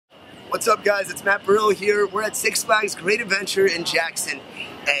What's up, guys? It's Matt Burrill here. We're at Six Flags Great Adventure in Jackson,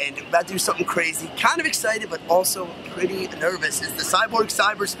 and we're about to do something crazy. Kind of excited, but also pretty nervous. It's the Cyborg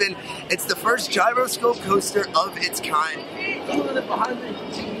Cyber Spin. It's the first gyroscope coaster of its kind. Behind me.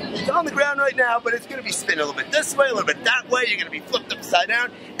 It's on the ground right now, but it's going to be spinning a little bit this way, a little bit that way. You're going to be flipped upside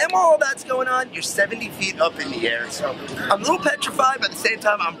down, and while all that's going on, you're 70 feet up in the air. So I'm a little petrified, but at the same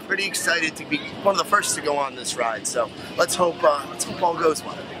time, I'm pretty excited to be one of the first to go on this ride. So let's hope all goes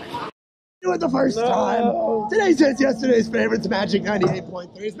well. Do it the first time. Today's just yesterday's favorites, Magic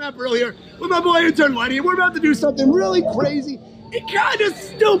 98.3. It's Matt Burrill here with my boy Intern Lenny, and we're about to do something really crazy and kind of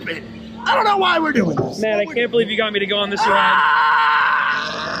stupid. I don't know why we're doing this. Man, I can't believe you got me to go on this ride.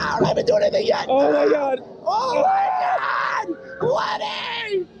 I haven't done anything yet. Oh my god. Oh my god!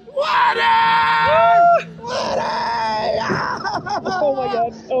 Lenny! Lenny! Lenny! Oh my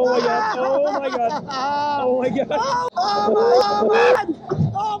god. Oh my god. Oh my god. Oh my god. Oh my god!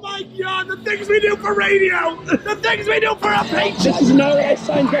 Oh my god, the things we do for radio! The things we do for a paycheck! This is not what I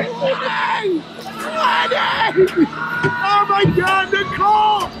signed up for. Lenny! Lenny! Oh my god,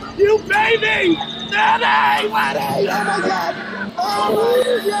 Nicole! You baby! Lenny! Lenny! Oh my god! Oh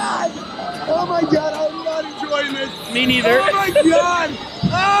my god! Oh my god, I'm not enjoying this! Me neither. Oh my god!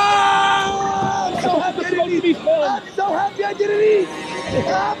 Oh! I'm so happy I didn't eat! I'm so happy I didn't eat!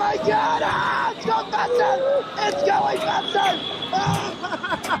 Oh my god! Ah, it's going faster! It's going faster!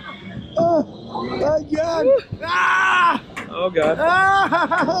 Oh my god! Ah! Oh god.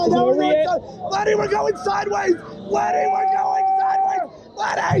 Ah! No, Lenny, we're going sideways! Lenny, we're going sideways!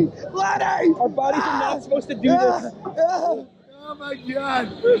 Lenny! Lenny! Our bodies are not supposed to do this. Oh my god!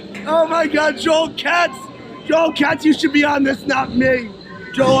 Oh my god, Joel Katz! Joel Katz, you should be on this, not me!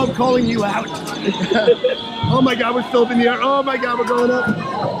 Joel, I'm calling you out! Oh my god, we're still up in the air. Oh my god, we're going up!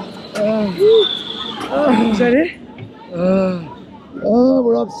 Is that it? Oh,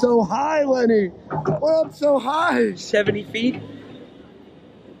 we're up so high, Lenny! We're up so high! 70 feet?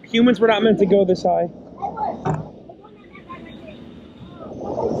 Humans were not meant to go this high.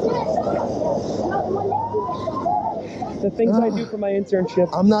 The things I do for my internship.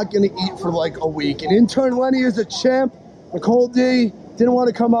 I'm not gonna eat for like a week. And intern Lenny is a champ. Nicole D didn't want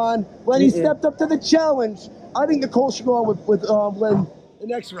to come on. Lenny stepped up to the challenge. I think Nicole should go on with Len. The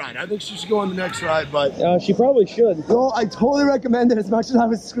next ride. I think she should go on the next ride, but She probably should. no, I totally recommend it. As much as I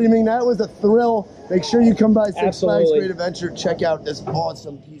was screaming, that was a thrill. Make sure you come by Six Flags Great Adventure. Check out this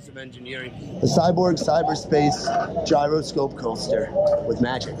awesome piece of engineering. The Cyborg Cyber Space Gyroscope Coaster with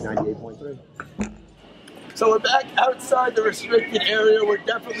Magic 98.3. So we're back outside the restricted area. We're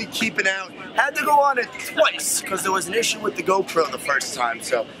definitely keeping out. Had to go on it twice because there was an issue with the GoPro the first time.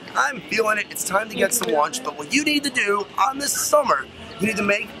 So I'm feeling it. It's time to get some lunch. But what you need to do on this summer, you need to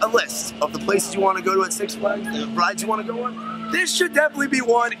make a list of the places you want to go to at Six Flags, the rides you want to go on. This should definitely be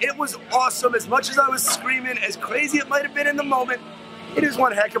one. It was awesome. As much as I was screaming, as crazy it might have been in the moment, it is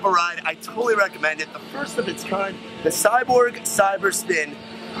one heck of a ride. I totally recommend it. The first of its kind, the Cyborg Cyber Spin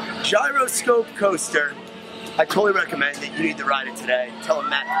Gyroscope Coaster. I totally recommend it. You need to ride it today. Tell them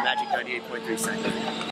Matt from Magic 98.3 sent you.